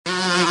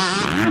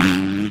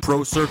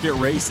Pro Circuit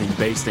Racing,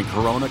 based in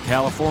Corona,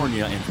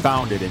 California, and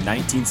founded in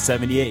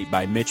 1978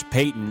 by Mitch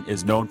Payton,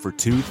 is known for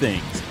two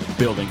things: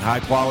 building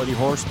high-quality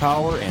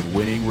horsepower and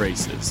winning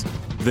races.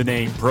 The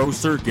name Pro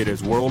Circuit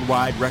is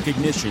worldwide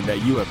recognition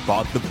that you have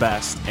bought the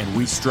best, and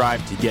we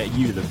strive to get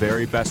you the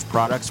very best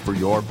products for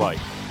your bike.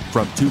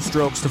 From 2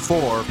 strokes to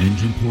 4,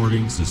 engine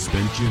porting,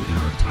 suspension, and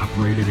our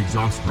top-rated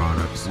exhaust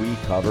products, we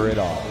cover it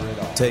all.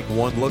 Take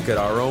one look at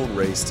our own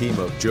race team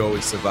of Joey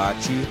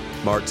Savacci,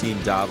 Martin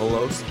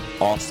Davalos,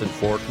 Austin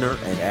Faulkner,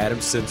 and Adam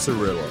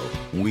Cianciarulo.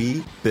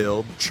 We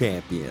build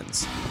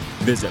champions.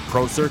 Visit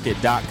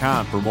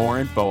ProCircuit.com for more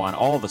info on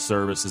all the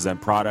services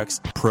and products.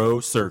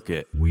 Pro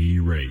Circuit. We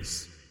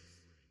race.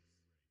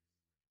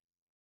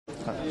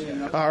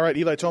 All right,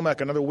 Eli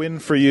Tomac, another win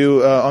for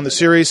you on the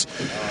series.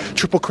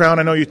 Triple Crown,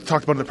 I know you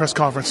talked about it in the press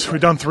conference.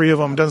 We've done 3 of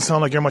them. Doesn't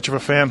sound like you're much of a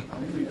fan.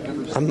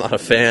 I'm not a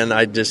fan.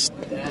 I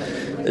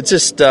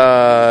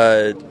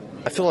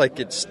feel like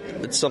it's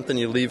something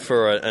you leave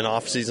for an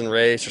off-season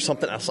race or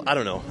something else. I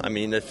don't know. I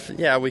mean,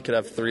 we could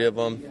have 3 of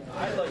them.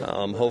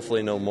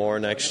 Hopefully no more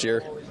next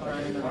year.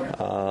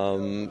 I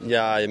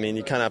mean,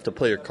 you kind of have to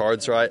play your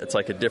cards right. It's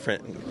like a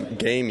different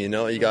game, you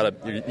know. You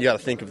gotta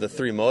think of the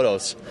 3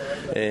 motos.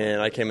 And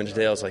I came in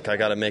today, I was like, I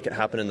got to make it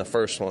happen in the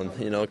first one,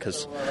 you know,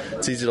 because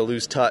it's easy to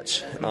lose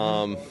touch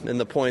in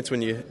the points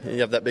when you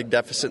have that big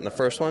deficit in the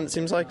first one, it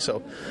seems like.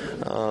 So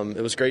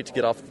it was great to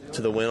get off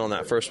to the win on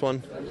that first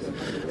one.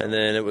 And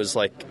then it was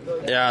like,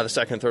 the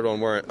second and third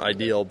one weren't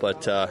ideal,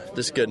 but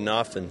just good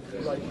enough. And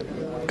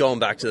going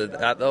back to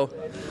that, though,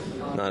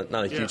 not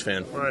a huge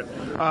fan. Right.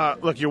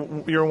 Look,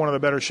 you're one of the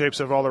better shapes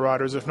of all the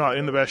riders, if not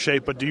in the best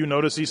shape. But do you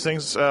notice these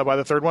things by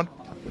the third one?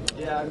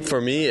 For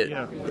me,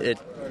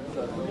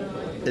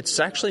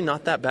 it's actually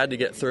not that bad to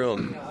get through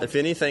them. If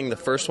anything, the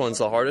first one's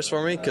the hardest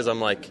for me because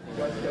I'm like,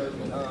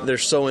 they're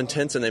so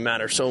intense and they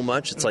matter so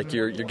much. It's like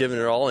you're giving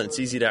it all, and it's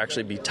easy to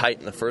actually be tight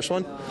in the first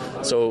one.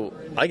 So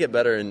I get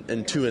better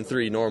in 2 and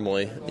 3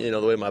 normally, you know,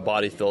 the way my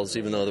body feels,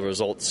 even though the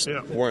results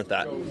weren't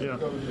that. Yeah.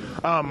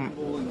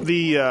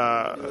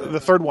 The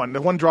third one,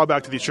 the one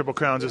drawback to these Triple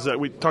Crowns is that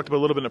we talked about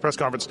a little bit in the press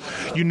conference.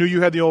 You knew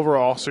you had the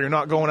overall, so you're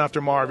not going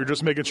after Marv. You're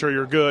just making sure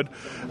you're good.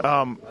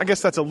 I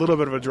guess that's a little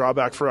bit of a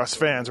drawback for us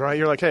fans, right?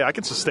 You're like, hey, I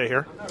can just stay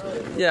here.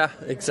 Yeah,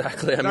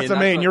 exactly.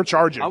 You're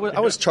charging. I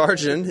was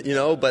charging, you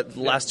know, but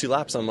the last 2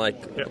 laps, I'm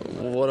like,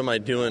 what am I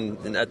doing?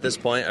 And at this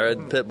point, I read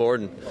the pit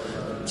board and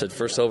said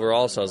first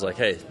overall, so I was like,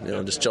 hey, you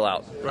know, just chill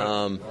out.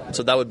 Right.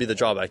 So that would be the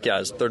drawback. Yeah,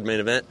 it's third main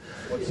event.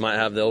 Might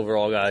have the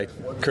overall guy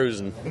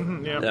cruising.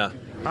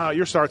 Mm-hmm,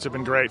 your starts have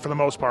been great for the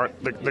most part.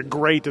 The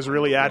great is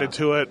really added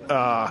to it.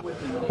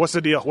 What's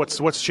the deal?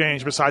 What's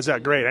changed besides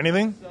that great?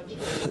 Anything?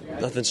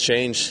 Nothing's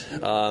changed.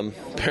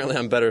 Apparently,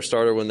 I'm a better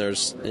starter when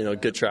there's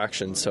good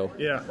traction. So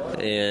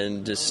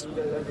and just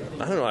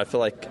I don't know. I feel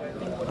like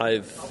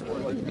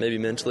maybe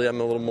mentally I'm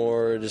a little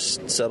more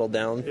just settled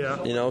down.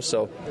 You know.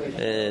 So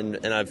and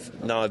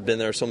I've been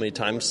there so many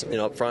times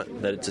up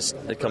front that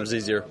it comes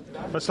easier.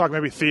 Let's talk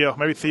maybe Theo.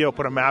 Maybe Theo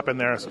put a map in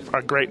there,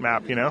 a great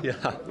map.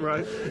 Yeah.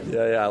 Right.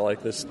 Yeah. I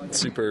like this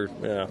super.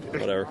 Yeah.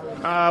 Whatever.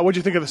 What'd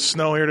you think of the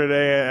snow here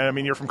today? I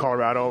mean, you're from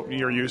Colorado.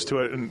 You're used to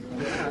it, and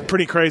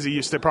pretty crazy.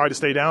 You probably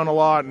stay down a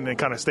lot and then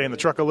kind of stay in the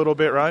truck a little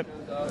bit, right?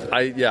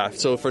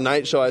 So for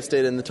night show, I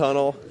stayed in the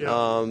tunnel.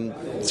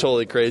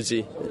 Totally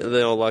crazy.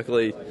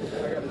 Luckily,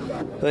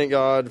 thank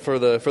God for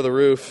the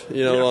roof.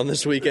 On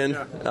this weekend.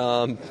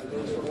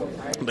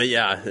 But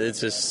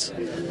it's just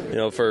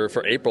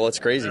for April, it's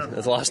crazy.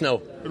 It's a lot of snow.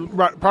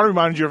 Probably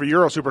reminded you of a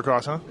Euro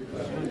Supercross, huh?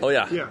 Oh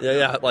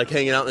yeah. Like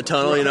hanging out in the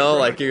tunnel,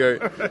 like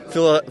you're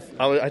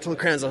I told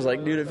Kranz, I was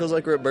like, dude, it feels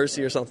like we're at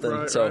Bercy or something.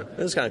 It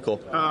was kind of cool.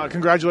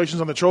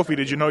 Congratulations on the trophy.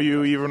 Did you know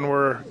you even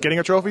were getting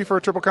a trophy for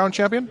a Triple Crown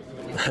champion?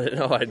 I didn't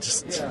know. I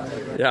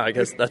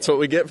guess that's what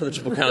we get for the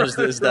Triple Crown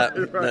is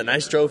that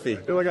nice trophy.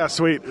 You're like,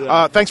 sweet.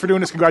 Thanks for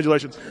doing this.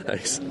 Congratulations.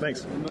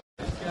 Thanks.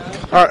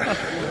 All right,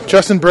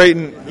 Justin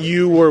Brayton,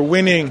 you were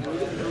winning.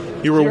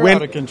 You're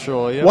out of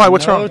control. Why?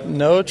 What's wrong?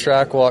 No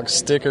track walk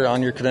sticker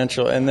on your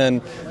credential. And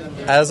then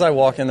as I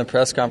walk in the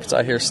press conference,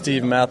 I hear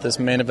Steve Mathis,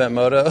 main event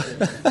moto.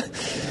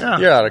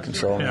 You're out of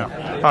control, man.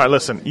 All right,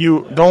 listen.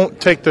 You don't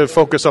take the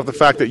focus off the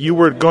fact that you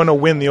were going to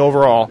win the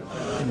overall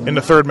in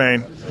the third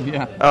main.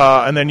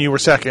 And then you were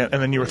second,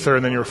 and then you were third,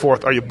 and then you were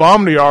fourth. Are you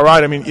bummed? Are you all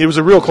right? I mean, it was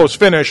a real close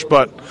finish,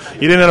 but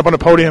you didn't end up on the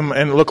podium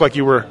and it looked like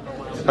you were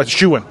a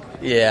shoo-in.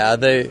 Yeah,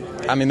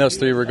 those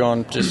 3 were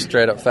going just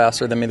straight up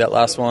faster than me that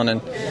last one,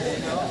 and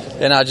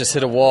I just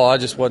hit a wall. I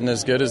just wasn't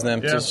as good as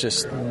them.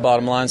 Just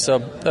bottom line.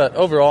 So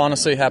overall,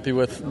 honestly, happy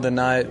with the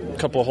night. A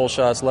couple of hole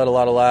shots, led a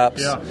lot of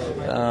laps.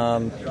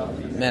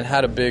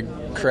 Had a big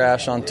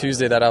crash on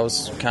Tuesday that I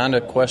was kind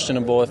of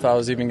questionable if I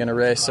was even going to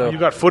race. So you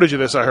got footage of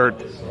this, I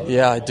heard.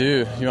 Yeah, I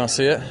do. You want to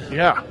see it?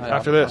 Yeah,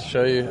 after this. I'll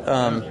show you.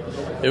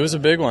 It was a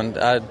big one.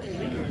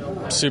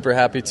 I'm super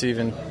happy to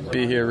even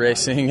be here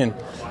racing, and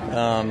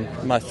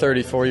my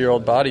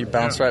 34-year-old body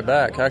bounced right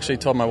back. I actually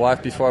told my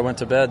wife before I went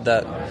to bed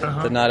that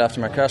the night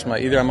after my crash,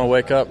 either I'm going to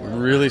wake up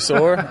really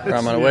sore or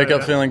I'm going to wake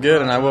up feeling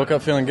good, and I woke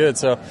up feeling good.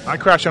 So I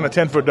crashed on a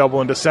 10-foot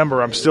double in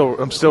December. I'm still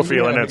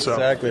feeling it. So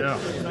exactly.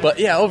 But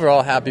yeah,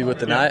 overall happy with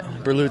the night.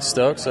 Berlute's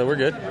stoked, so we're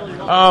good.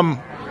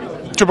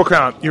 Triple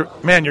Crown,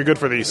 you're good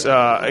for these.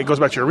 It goes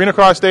back to your arena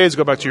cross days,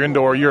 go back to your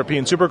indoor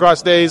European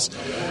Supercross days.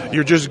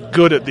 You're just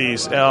good at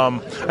these.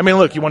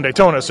 Look, you won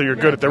Daytona, so you're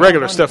good at the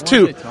regular stuff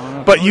too.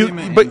 But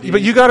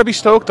you got to be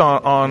stoked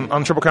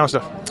on Triple Crown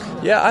stuff.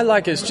 Yeah, I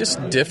like it. It's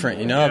just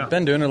different, I've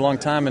been doing it a long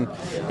time, and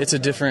it's a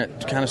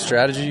different kind of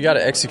strategy. You got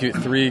to execute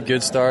 3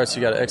 good starts.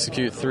 You got to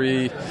execute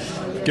 3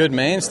 good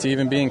mains to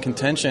even be in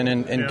contention,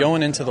 and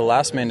going into the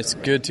last main, it's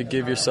good to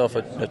give yourself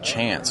a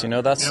chance.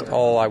 That's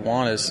all I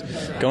want is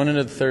going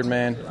into the third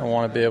main. I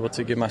want to be able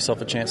to give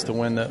myself a chance to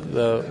win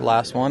the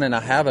last one, and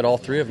I have it all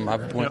 3 of them.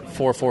 I've went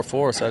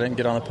 4-4-4, so I didn't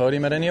get on the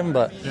podium at any of them,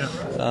 but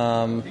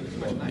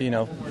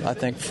I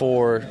think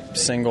 4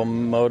 single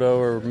moto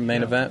or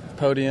main event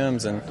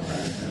podiums and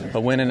a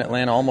win in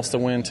Atlanta, almost a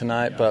win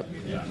tonight, but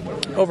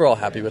overall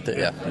happy with it.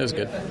 Yeah, it was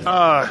good.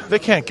 They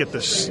can't get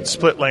the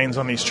split lanes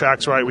on these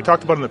tracks right. We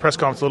talked about it in the press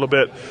conference a little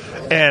bit,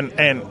 and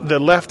the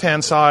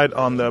left-hand side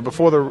on the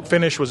before the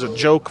finish was a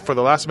joke for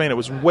the last main. It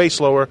was way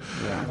slower.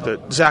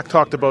 Zach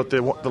talked about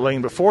the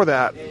lane before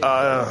that.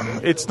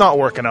 It's not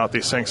working out,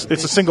 these things.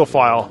 It's a single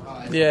file.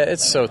 Yeah,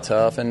 it's so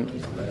tough, and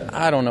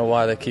I don't know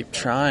why they keep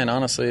trying,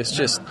 honestly. It's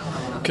just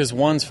because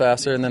one's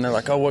faster, and then they're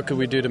like, oh, what could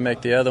we do to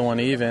make the other one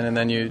even? And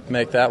then you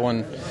make that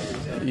one,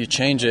 you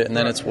change it, and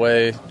then it's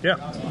way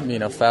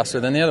faster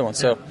than the other one.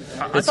 So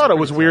I thought it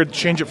was weird to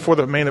change it for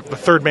the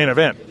third main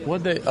event.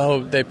 What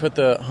they put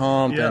the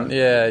hump, and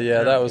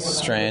that was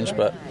strange,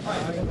 but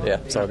yeah,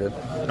 it's all good.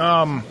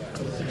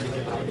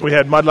 We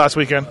had mud last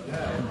weekend.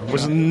 It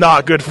was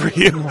not good for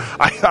you.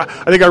 I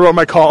think I wrote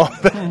my column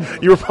that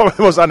you were probably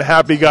the most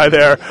unhappy guy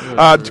there.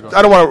 I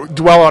don't want to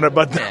dwell on it,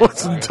 but that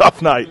was a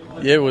tough night.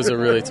 It was a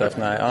really tough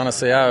night.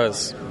 Honestly, I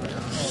was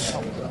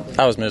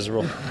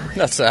miserable.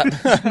 That's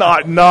that.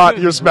 not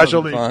your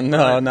specialty.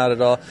 No, not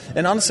at all.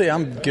 And honestly,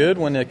 I'm good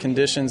when the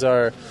conditions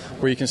are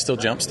where you can still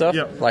jump stuff.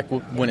 Like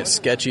when it's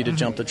sketchy to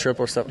jump the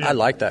triple or stuff. I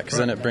like that because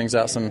then it brings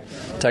out some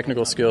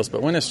technical skills.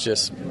 But when it's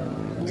just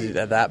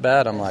that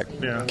bad, I'm like,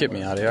 get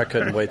me out of here. I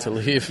couldn't wait to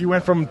leave. You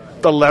went from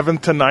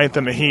 11th to 9th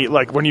in the heat,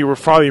 like when you were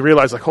probably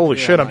realized, like, holy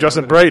shit, I'm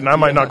Justin Brayton, I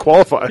might not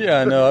qualify. Yeah,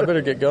 I know. I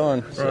better get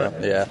going. So,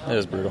 yeah, it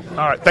was brutal.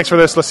 All right, thanks for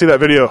this. Let's see that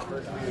video.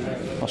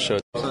 I'll show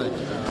it.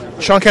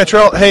 Sean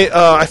Cantrell, hey,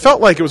 I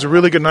felt like it was a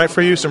really good night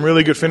for you, some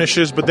really good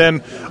finishes, but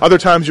then other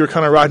times you were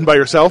kind of riding by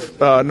yourself.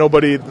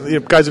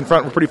 Guys in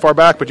front were pretty far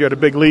back, but you had a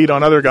big lead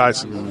on other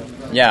guys.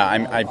 Yeah,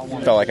 I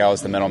felt like I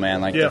was the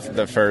middleman,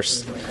 the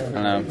first,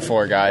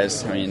 4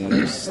 guys. I mean,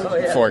 there's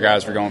 4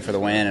 guys were going for the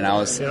win, and I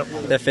was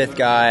the 5th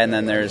guy, and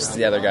then there's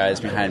the other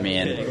guys behind me,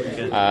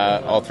 and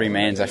all 3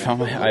 mains, I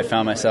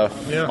found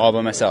myself all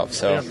by myself,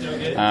 so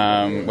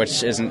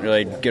which isn't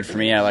really good for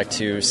me. I like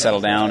to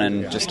settle down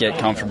and just get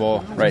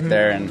comfortable right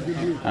there, and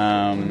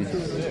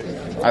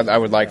I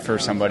would like for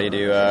somebody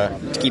to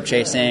keep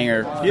chasing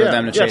or for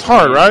them to chase. It's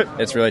hard, right?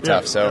 It's really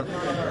tough. So,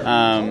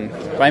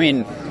 but I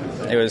mean,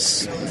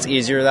 it's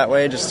easier that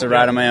way, just to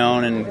ride on my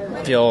own and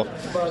feel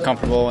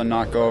comfortable and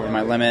not go over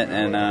my limit.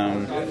 And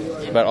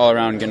but all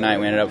around, good night.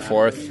 We ended up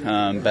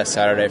 4th, best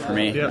Saturday for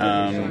me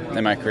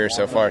in my career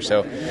so far.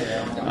 So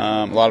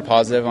a lot of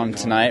positive on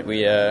tonight.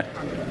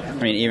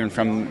 Even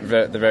from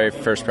the very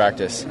first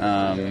practice,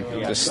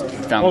 just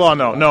found...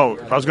 Hold on, no.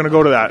 I was going to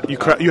go to that.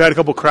 You had a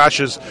couple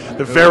crashes.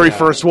 The very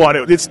first one.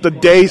 It's the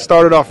day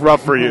started off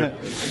rough for you.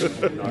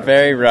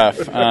 Very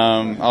rough.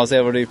 I was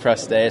able to do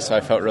press day, so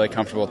I felt really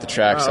comfortable at the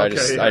track. So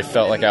I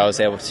felt like I was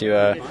able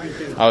to...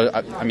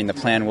 the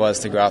plan was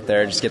to go out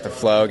there, just get the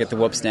flow, get the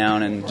whoops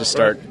down, and just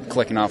start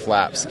clicking off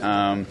laps.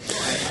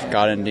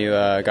 Got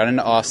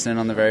into Austin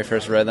on the very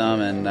first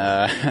rhythm, and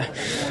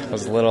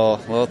was a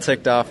little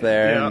ticked off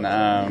there.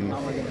 Yeah.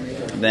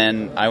 And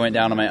then I went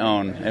down on my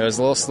own. It was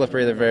a little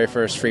slippery the very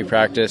first free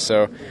practice,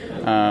 so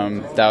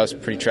that was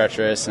pretty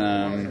treacherous.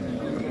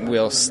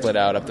 Wheel slid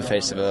out up the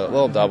face of a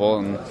little double,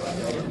 and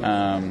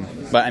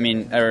but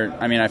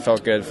I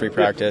felt good free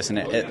practice, and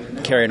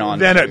it carried on.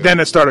 Then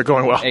it started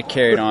going well. It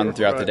carried on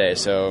throughout the day,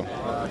 so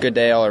good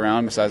day all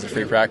around besides the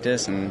free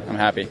practice, and I'm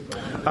happy.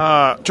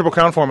 Triple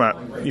Crown format.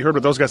 You heard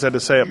what those guys had to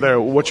say up there.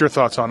 What's your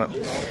thoughts on it?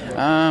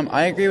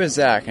 I agree with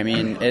Zach.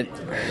 Everybody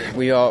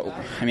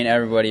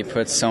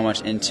puts so much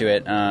into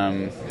it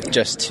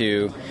just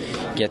to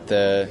get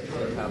the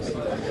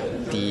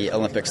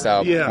Olympic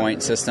style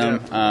point system.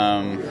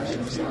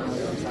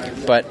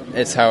 But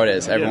it's how it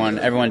is.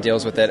 Everyone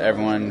deals with it.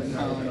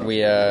 We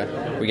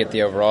get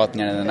the overall at the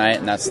end of the night,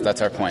 and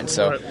that's our point.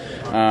 So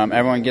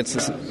everyone gets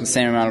the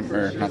same amount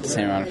or not the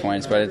same amount of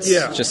points, but it's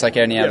just like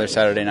any other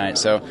Saturday night.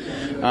 So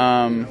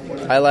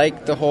I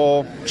like the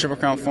whole Triple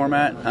Crown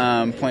format.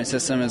 Point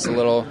system is a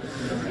little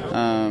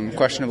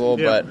questionable,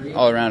 but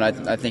all around,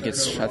 I think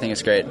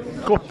it's great.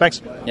 Cool.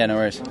 Thanks. Yeah, no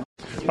worries.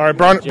 All right,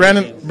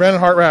 Brandon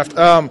Hartraft.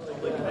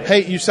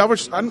 Hey, you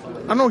salvaged. I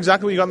don't know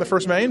exactly what you got in the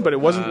first main, but it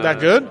wasn't that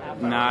good.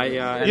 I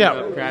ended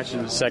up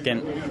crashing the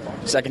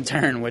second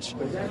turn, which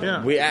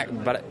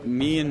but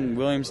me and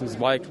Williamson's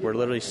bike were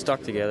literally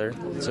stuck together,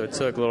 so it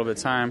took a little bit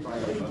of time.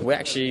 We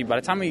actually, by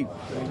the time we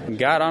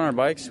got on our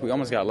bikes, we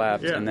almost got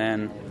lapped, and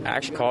then I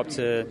actually caught up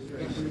to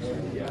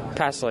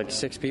past like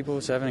 7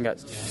 and got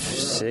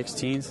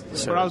 16th.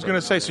 So what I was going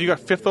to say, so you got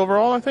 5th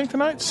overall, I think,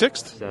 tonight?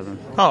 6th? 7th.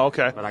 Oh,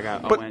 okay. But I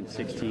went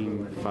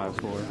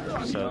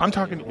 16.54. So. I'm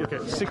talking,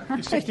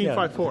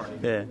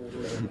 16.54. Yeah.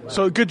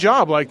 So good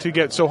job, to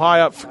get so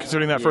high up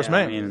considering that first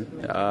main.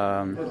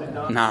 I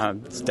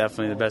mean, it's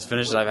definitely the best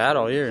finishes I've had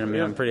all year. I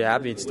mean, I'm pretty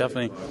happy. It's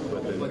definitely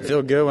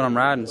feel good when I'm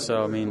riding.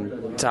 So, I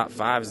mean, top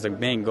 5 is the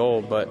main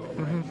goal, but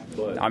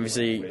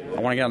obviously I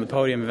want to get on the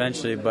podium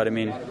eventually, but I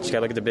mean, just got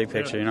to look at the big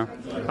picture,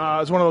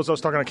 It's one of those, I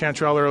was talking to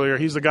Cantrell earlier.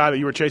 He's the guy that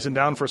you were chasing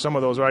down for some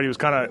of those, right? He was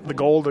kind of the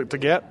goal to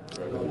get.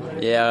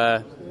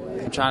 Yeah,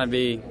 I'm trying to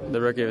be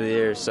the rookie of the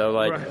year. So,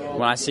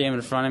 when I see him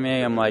in front of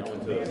me, I'm like,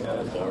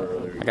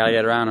 I got to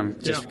get around him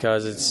just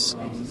because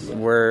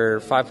we're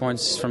 5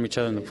 points from each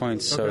other in the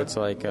points. So it's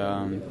like,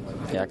 I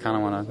kind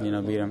of want to,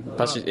 beat him.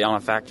 Plus, he's on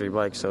a factory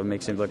bike, so it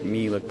makes him look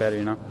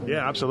better,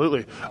 Yeah,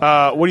 absolutely.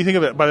 What do you think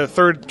of it? By the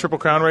third Triple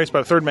Crown race, by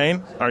the third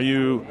main, are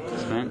you?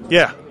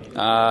 Yeah.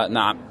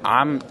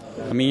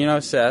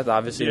 Seth,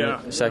 obviously,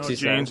 Sexy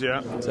Jeans,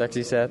 Seth,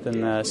 Sexy Seth,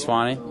 and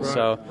Swanee. Right.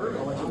 So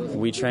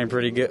we train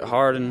pretty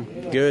hard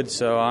and good.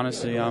 So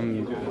honestly,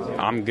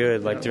 I'm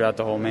good throughout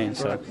the whole main.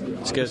 So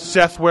it's good.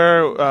 Seth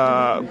wear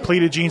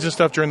pleated jeans and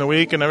stuff during the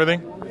week and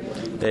everything.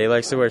 Yeah, he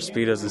likes to wear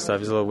Speedos and stuff.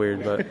 He's a little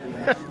weird, but.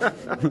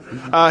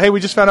 Hey, we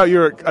just found out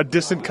you're a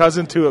distant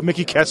cousin to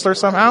Mickey Kessler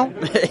somehow.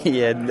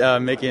 Yeah,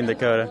 Mickey and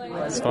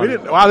Dakota. It's funny.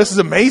 Wow, this is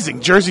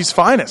amazing. Jersey's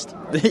finest.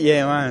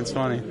 Yeah, man, it's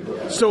funny.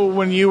 So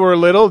when you were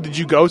little, did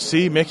you go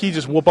see Mickey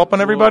just whoop up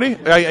on everybody?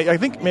 I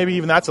think maybe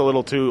even that's a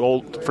little too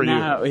old for you.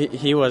 No,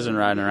 he wasn't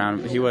riding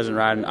around. He wasn't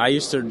riding. I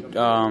used to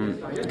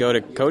go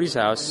to Cody's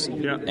house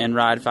and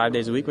ride 5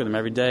 days a week with him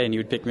every day, and he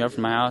would pick me up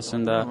from my house.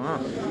 And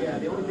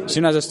as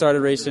soon as I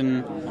started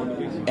racing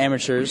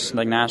amateurs,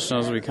 like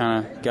nationals, we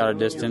kind of got our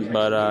distance.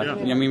 But,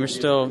 we're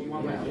still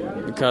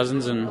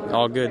cousins and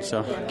all good.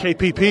 So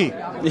KPP.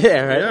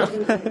 Yeah, right?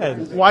 Yeah.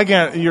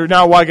 Wygant, you're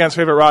now Wygant's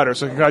favorite rider,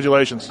 so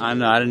congratulations. I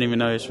know. I didn't even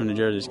know he was from New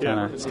Jersey.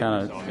 It's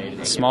kind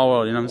of small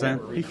world, you know what I'm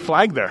saying? He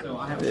flagged there.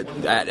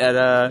 At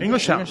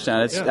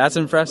Englishtown. That's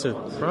impressive.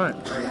 Right.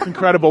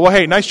 Incredible. Well,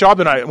 hey, nice job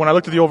tonight. When I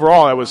looked at the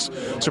overall, I was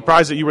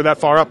surprised that you were that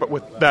far up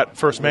with that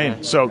first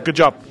main. So good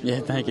job. Yeah,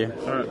 thank you.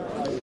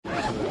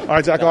 All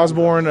right, Zach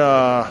Osborne,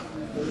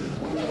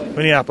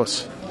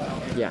 Minneapolis.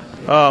 Yeah.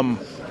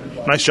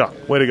 Nice job.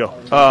 Way to go.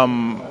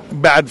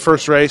 Bad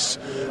first race.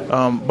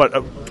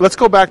 But let's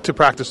go back to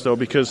practice, though,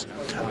 because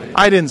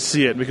I didn't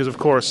see it because, of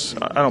course,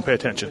 I don't pay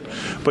attention.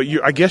 But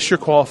I guess your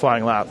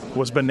qualifying lap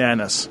was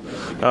bananas.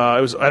 It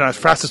was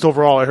fastest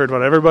overall I heard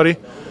about everybody.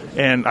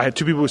 And I had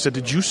 2 people who said,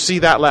 did you see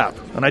that lap?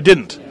 And I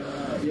didn't.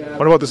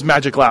 What about this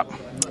magic lap?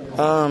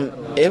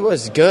 It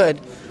was good.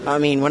 I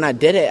mean, when I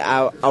did it,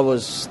 I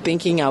was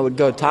thinking I would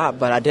go top,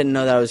 but I didn't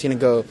know that I was going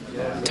to go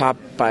top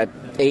by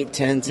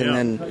 0.8 and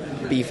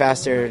then be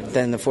faster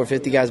than the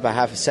 450 guys by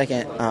half a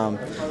second.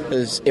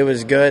 It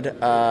was good.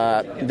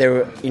 There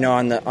were,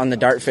 on the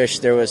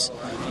Dartfish, there was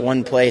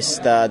one place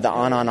the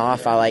on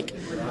off. I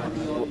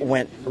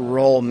went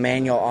roll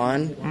manual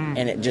on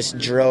and it just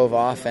drove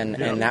off and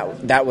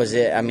that was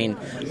it. I mean,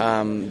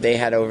 they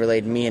had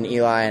overlaid me and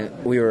Eli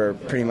and we were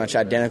pretty much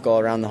identical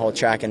around the whole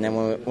track, and then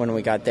when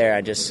we got there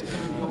I just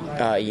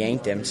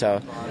yanked him.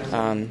 So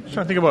I'm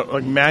trying to think about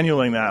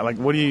manualing that.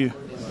 What do you?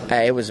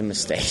 It was a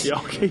mistake.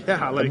 Yeah, okay,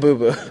 yeah. A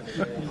boo-boo.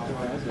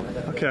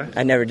 Okay.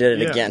 I never did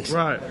it again.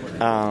 Right.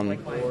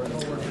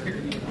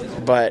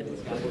 But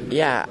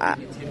yeah,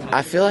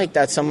 I feel like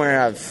that's somewhere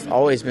I've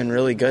always been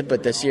really good,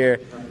 but this year,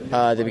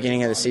 the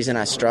beginning of the season,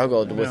 I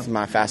struggled with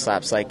my fast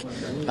laps.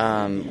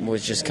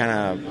 Was just kind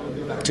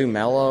of too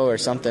mellow or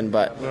something.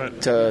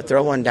 But to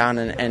throw one down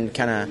and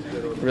kind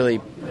of really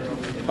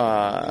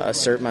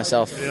assert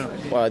myself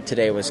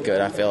today was good,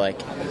 I feel like.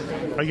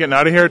 Are you getting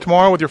out of here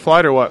tomorrow with your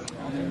flight or what?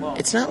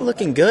 It's not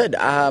looking good.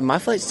 My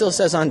flight still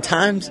says on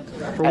times.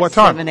 For what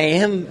time? 7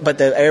 a.m., but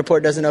the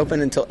airport doesn't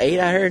open until 8,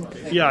 I heard.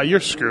 Yeah,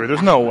 you're screwed.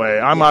 There's no way.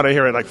 I'm out of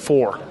here at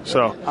 4.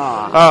 So,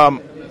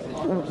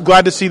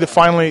 glad to see that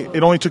finally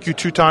it only took you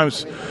 2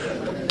 times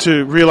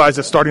to realize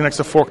that starting next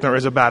to Faulkner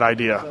is a bad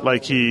idea.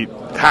 He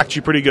hacked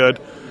you pretty good.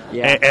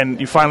 Yeah. And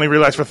you finally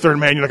realized for third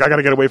main, you're like, I got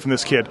to get away from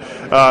this kid.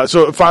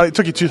 So it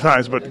took you 2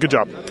 times, but good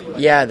job.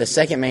 Yeah, the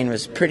second main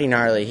was pretty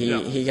gnarly.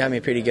 He got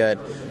me pretty good.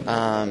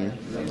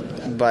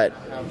 But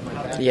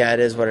yeah, it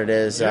is what it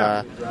is.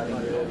 Yeah.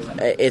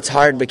 It's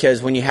hard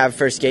because when you have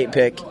first gate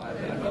pick,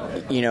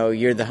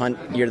 you're the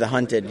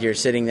hunted. You're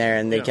sitting there,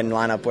 and they can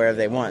line up wherever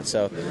they want.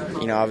 So,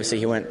 obviously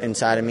he went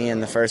inside of me in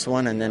the first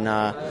one, and then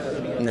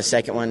in the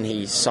second one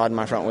he sawed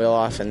my front wheel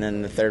off, and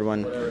then the third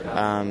one.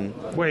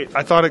 Wait,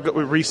 I thought it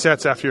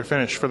resets after you're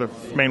finished for the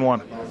main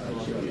one.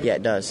 Yeah,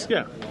 it does.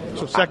 Yeah.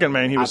 So second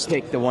main, he was. I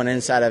picked the one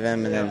inside of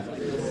him, and then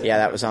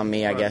that was on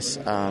me, I guess.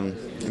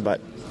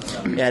 But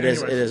Yeah, it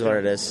is what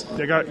it is.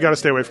 You got to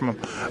stay away from them.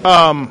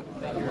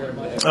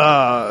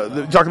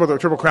 Talked about the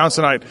Triple Crowns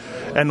tonight,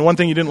 and one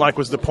thing you didn't like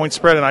was the point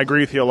spread, and I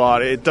agree with you a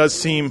lot. It does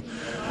seem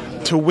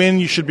to win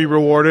you should be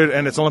rewarded,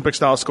 and it's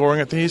Olympic-style scoring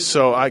at these,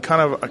 so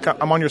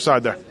I'm on your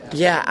side there.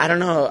 Yeah, I don't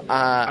know.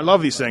 I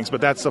love these things,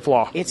 but that's the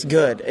flaw. It's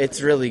good.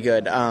 It's really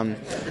good.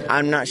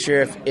 I'm not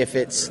sure if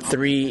it's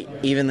 3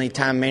 evenly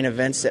timed main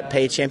events that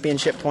pay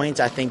championship points.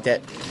 I think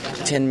that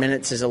 10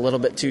 minutes is a little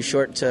bit too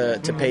short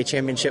to pay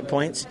championship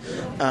points.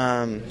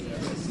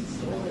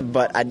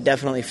 But I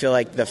definitely feel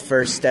like the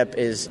first step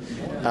is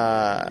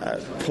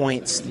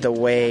points the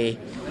way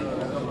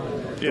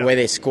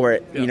they score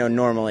it,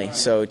 normally.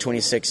 So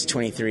 26,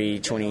 23,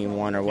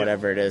 21, or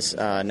whatever it is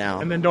now.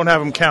 And then don't have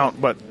them count,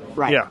 but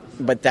right. Yeah.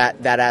 But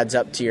that adds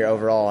up to your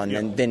overall,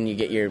 and then you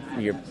get your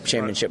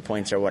championship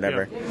points or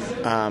whatever.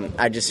 Yeah.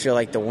 I just feel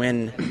like the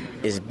win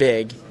is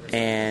big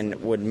and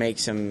would make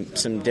some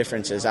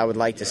differences. I would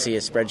like to see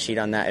a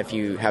spreadsheet on that if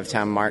you have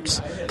time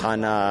marks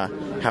on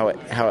how it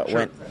Sure.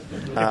 went.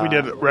 If we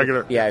did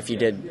regular. Yeah, if you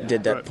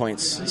did that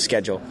points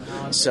schedule.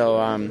 So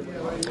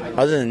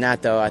other than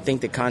that, though, I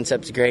think the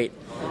concept's great.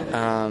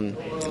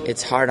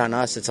 It's hard on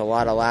us. It's a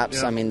lot of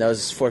laps. Yeah. I mean,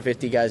 those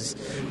 450 guys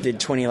did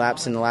 20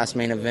 laps in the last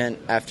main event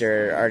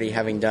after already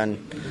having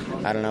done,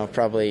 I don't know,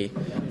 probably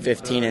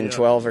 15 and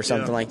 12 or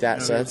something like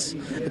that. So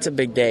it's a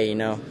big day,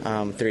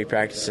 3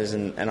 practices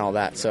and all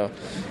that. So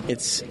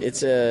it's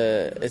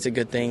a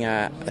good thing.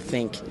 I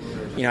think,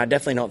 I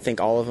definitely don't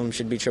think all of them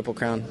should be Triple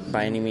Crown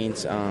by any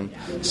means.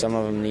 Some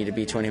of them need to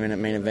be 20-minute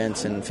main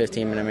events and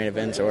 15-minute main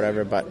events or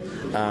whatever. But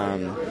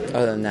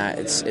other than that,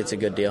 it's a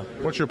good deal.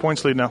 What's your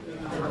points lead now?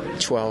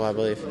 12, I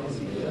believe.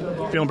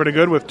 Feeling pretty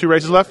good with 2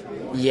 races left?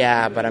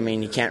 Yeah, but I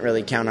mean, you can't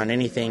really count on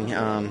anything.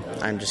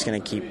 I'm just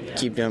going to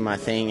keep doing my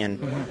thing and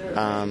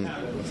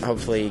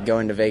hopefully go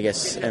into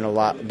Vegas in a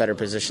lot better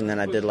position than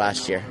I did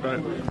last year.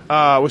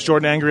 Right. Was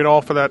Jordan angry at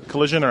all for that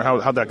collision, or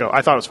how'd that go?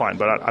 I thought it was fine,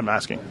 but I'm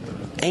asking.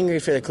 Angry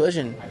for the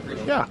collision?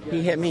 Yeah.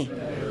 He hit me.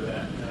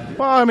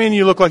 Well, I mean,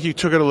 you look like you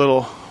took it a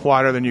little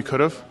wider than you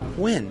could have.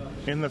 When?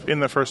 In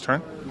the first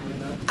turn.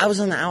 I was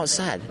on the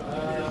outside.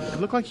 It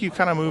looked like you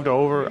kind of moved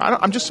over.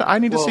 I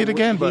need to see it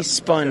again. But he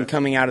spun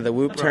coming out of the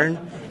whoop turn,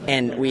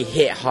 and we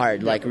hit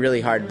hard, like really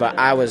hard. But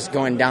I was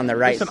going down the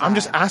right. Listen, side. I'm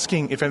just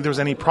asking if there was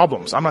any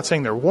problems. I'm not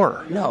saying there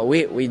were. No,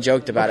 we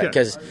joked about it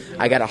because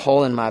I got a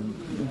hole in my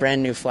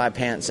brand new flat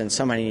pants, and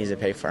somebody needs to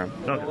pay for them.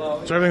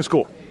 Okay. So everything's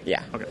cool.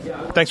 Yeah. Okay.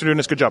 Thanks for doing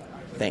this. Good job.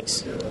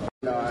 Thanks.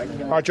 All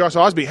right, Josh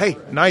Osby. Hey,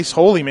 nice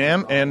holy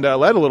man, and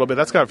led a little bit.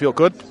 That's got to feel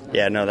good.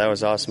 Yeah, no, that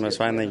was awesome. It was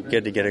finally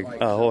good to get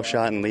a whole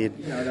shot and lead.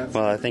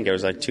 Well, I think it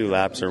was like 2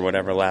 laps or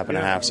whatever, lap and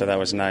a half, so that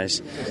was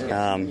nice.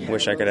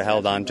 Wish I could have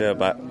held on to it,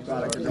 but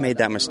I made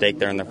that mistake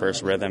there in the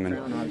first rhythm,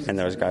 and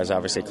those guys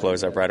obviously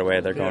close up right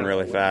away. They're going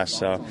really fast.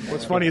 So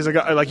what's funny is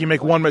you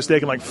make one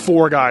mistake and like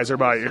 4 guys are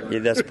by you. Yeah,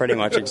 that's pretty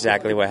much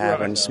exactly what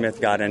happened.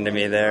 Smith got into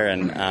me there,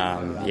 and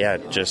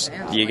just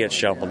you get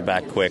shuffled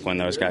back quick when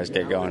those guys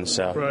get going.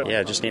 So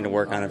just need to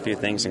work on a few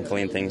things and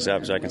clean things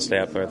up so I can stay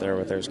up there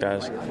with those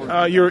guys.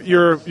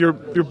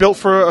 You're built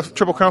for a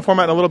Triple Crown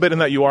format a little bit in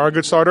that you are a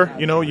good starter.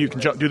 You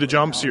can do the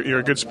jumps. You're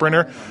a good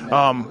sprinter.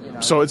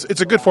 So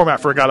it's a good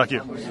format for a guy like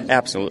you.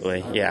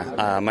 Absolutely,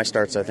 yeah. My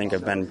starts I think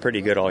have been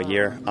pretty good all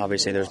year.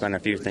 Obviously, there's been a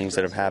few things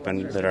that have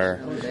happened that are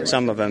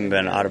some of them have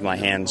been out of my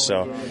hands.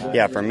 So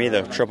yeah, for me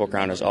the Triple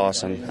Crown is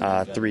awesome.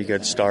 3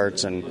 good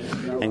starts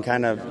and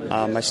kind of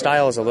my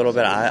style is a little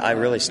bit. I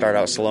really start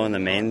out slow in the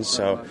mains.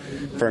 So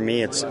for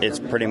me it's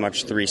pretty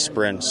much 3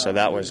 sprints, so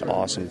that was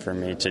awesome for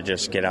me to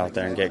just get out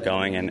there and get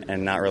going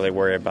and not really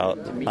worry about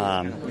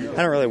I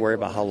don't really worry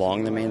about how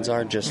long the mains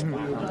are. Just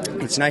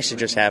it's nice to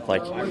just have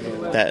like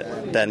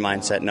that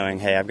mindset knowing,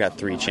 hey, I've got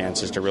 3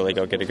 chances to really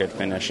go get a good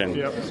finish,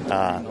 and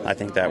I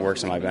think that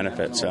works in my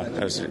benefit, so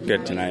it was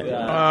good tonight.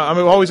 I'm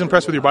always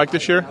impressed with your bike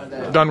this year.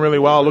 Done really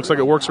well. It looks like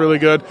it works really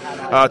good.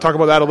 Talk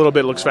about that a little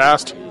bit. It looks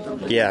fast.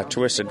 Yeah,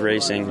 Twisted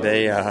Racing,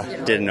 they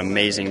did an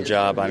amazing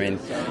job. I mean,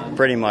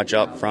 pretty much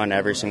up front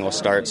every single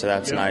start, so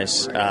that's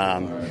nice.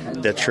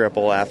 The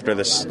triple after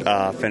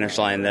the finish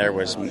line there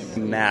was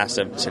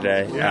massive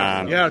today.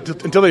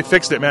 Until they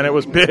fixed it, man, it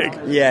was big.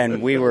 Yeah,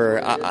 and we were,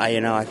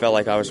 I felt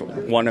like I was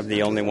one of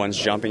the only ones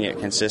jumping it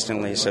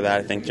consistently, so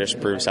that I think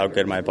just proves how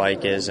good my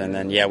bike is. And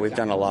then, we've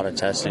done a lot of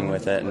testing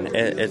with it, and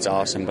it's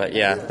awesome. But,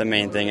 the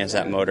main thing is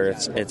that motor.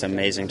 It's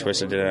amazing.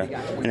 Twisted did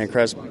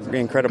an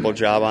incredible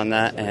job on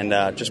that,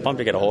 and just pumped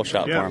to get a whole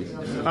shot for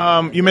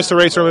him. You missed a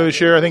race earlier this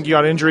year. I think you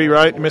got injury,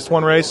 right? You missed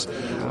 1 race.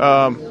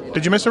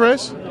 Did you miss a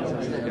race?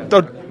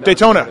 Oh,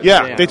 Daytona.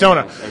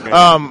 Daytona.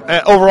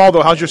 Okay. Overall,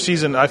 though, how's your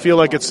season? I feel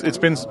like it's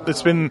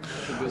been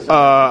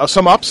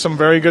some ups, some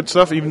very good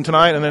stuff, even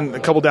tonight, and then a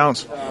couple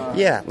downs.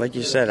 Yeah, like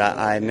you said,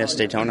 I missed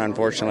Daytona,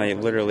 unfortunately.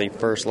 Literally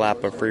first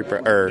lap of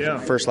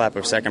first lap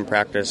of second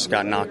practice,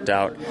 got knocked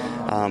out.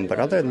 But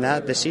other than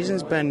that, the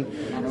season's been,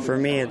 for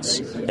me,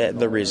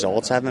 the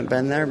results haven't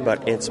been there,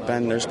 but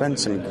there's been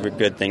some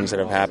good things that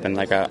have happened.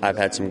 Like I've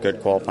had some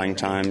good qualifying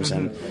times,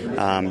 and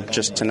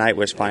just tonight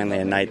was finally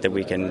a night that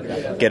we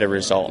can get a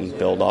result and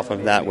build off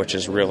of that, which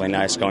is really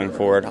nice going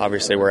forward.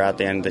 Obviously, we're at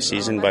the end of the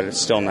season, but it's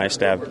still nice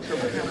to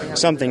have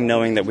something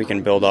knowing that we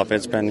can build off.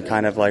 It's been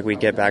kind of like we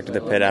get back to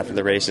the pit after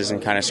the races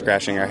and kind of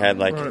scratching our head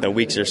like the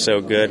weeks are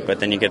so good, but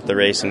then you get to the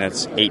race and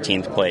it's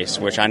 18th place,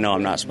 which I know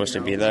I'm not supposed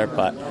to be there,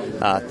 but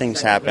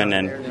things happen,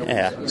 and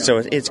yeah, so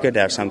it's good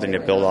to have something to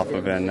build off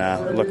of, and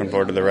looking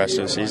forward to the rest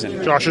of the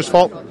season. Josh's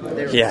fault?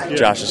 Yeah,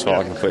 Josh's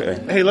fault completely.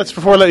 Hey,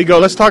 before I let you go,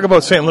 let's talk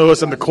about St.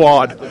 Louis and the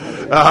quad.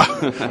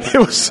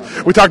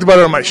 We talked about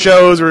it on my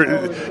shows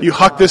where you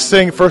hucked this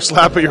thing first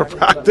lap of your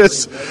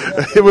practice.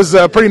 It was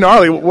pretty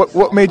gnarly.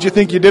 What made you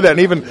think you did that? And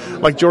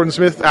even like Jordan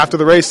Smith after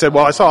the race said,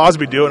 well, I saw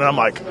Osby do it, and I'm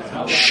like,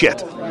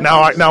 shit,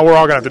 now we're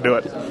all going to have to do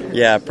it.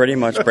 Yeah, pretty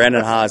much.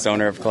 Brandon Haas,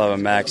 owner of Club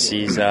MX,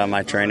 he's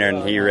my trainer,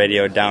 and he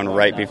radioed down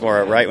right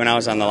when I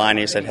was on the line.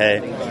 He said, hey,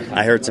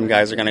 I heard some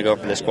guys are going to go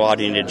for this quad.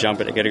 You need to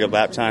jump it to get a good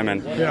lap time,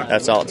 and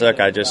that's all it took.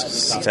 I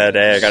just said,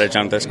 hey, I got to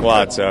jump this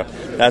quad, so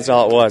that's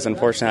all it was.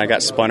 Unfortunately, I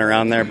got spun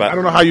around there, but I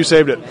don't know how you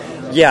saved it.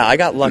 Yeah, I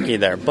got lucky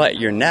there, but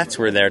your nets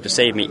were there to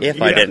save me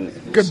if I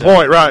didn't. Good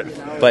point, right.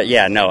 But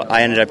yeah, no,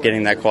 I ended up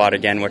getting that quad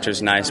again, which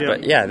was nice. Yeah.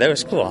 But yeah, that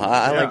was cool.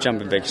 I like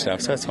jumping big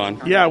stuff, so it's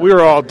fun. Yeah, we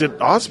were all,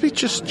 did Osby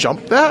just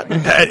jump that?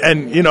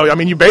 And you know, I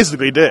mean, you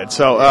basically did.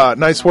 So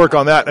nice work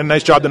on that, and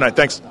nice job tonight.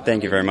 Thanks.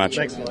 Thank you very much.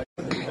 Thanks.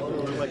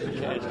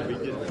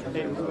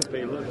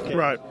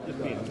 Right.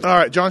 All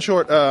right, John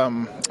Short,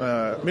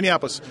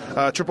 Minneapolis,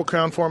 Triple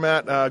Crown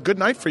format. Good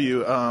night for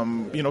you.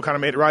 Kind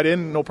of made it right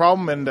in, no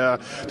problem, and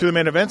through the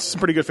main events, some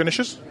pretty good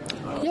finishes.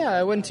 Yeah,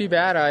 it wasn't too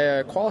bad.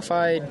 I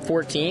qualified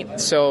 14th,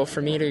 so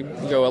for me to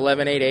go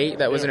 11.88,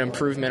 that was an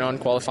improvement on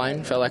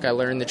qualifying. Felt like I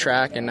learned the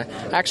track, and I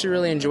actually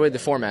really enjoyed the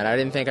format. I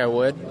didn't think I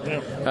would,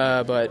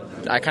 but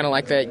I kind of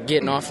like that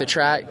getting off the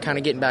track, kind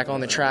of getting back on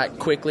the track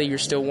quickly. You're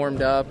still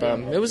warmed up.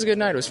 It was a good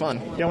night. It was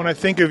fun. Yeah, when I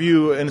think of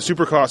you in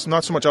Supercross,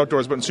 not so much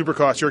outdoors, but in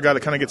Supercross, you're a guy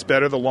that kind of gets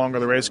better the longer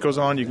the race goes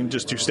on. You can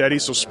just do steady.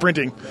 So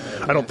sprinting,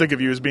 I don't think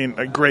of you as being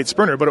a great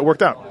sprinter, but it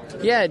worked out.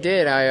 Yeah, it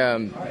did.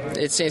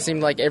 It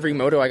seemed like every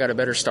moto I got a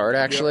better start,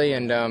 actually,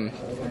 and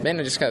man,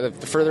 I just the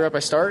further up I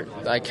start,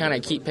 I kind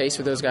of keep pace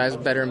with those guys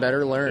better and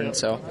better, learn.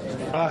 So,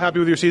 happy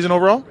with your season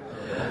overall?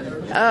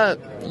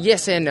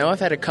 Yes and no. I've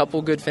had a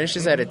couple good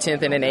finishes. I had a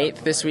 10th and an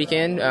 8th this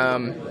weekend.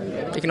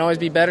 It can always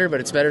be better, but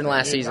it's better than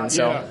last season.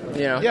 So,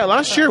 Yeah,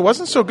 last year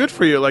wasn't so good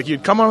for you. Like,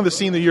 you'd come onto the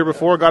scene the year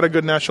before, got a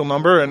good national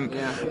number, and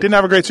didn't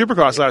have a great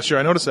Supercross last year.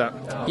 I noticed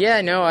that.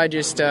 Yeah, no, I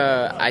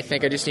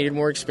think I just needed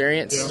more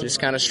experience. Just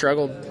kind of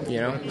struggled,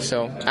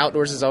 So,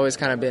 outdoors has always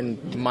kind of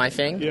been my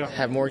thing.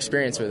 Have more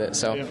experience with it.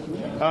 So,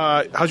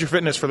 how's your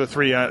fitness for the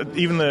three?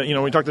 Even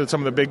we talked to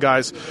some of the big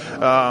guys.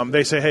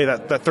 They say, hey,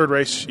 that third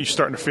race, you're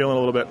starting to feel it a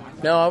little bit.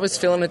 No, I was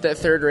feeling it that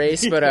third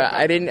race, but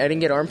I didn't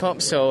get arm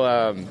pumps, so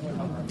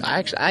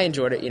I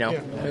enjoyed it.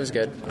 It was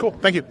good. Cool.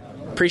 Thank you.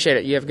 Appreciate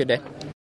it. You have a good day.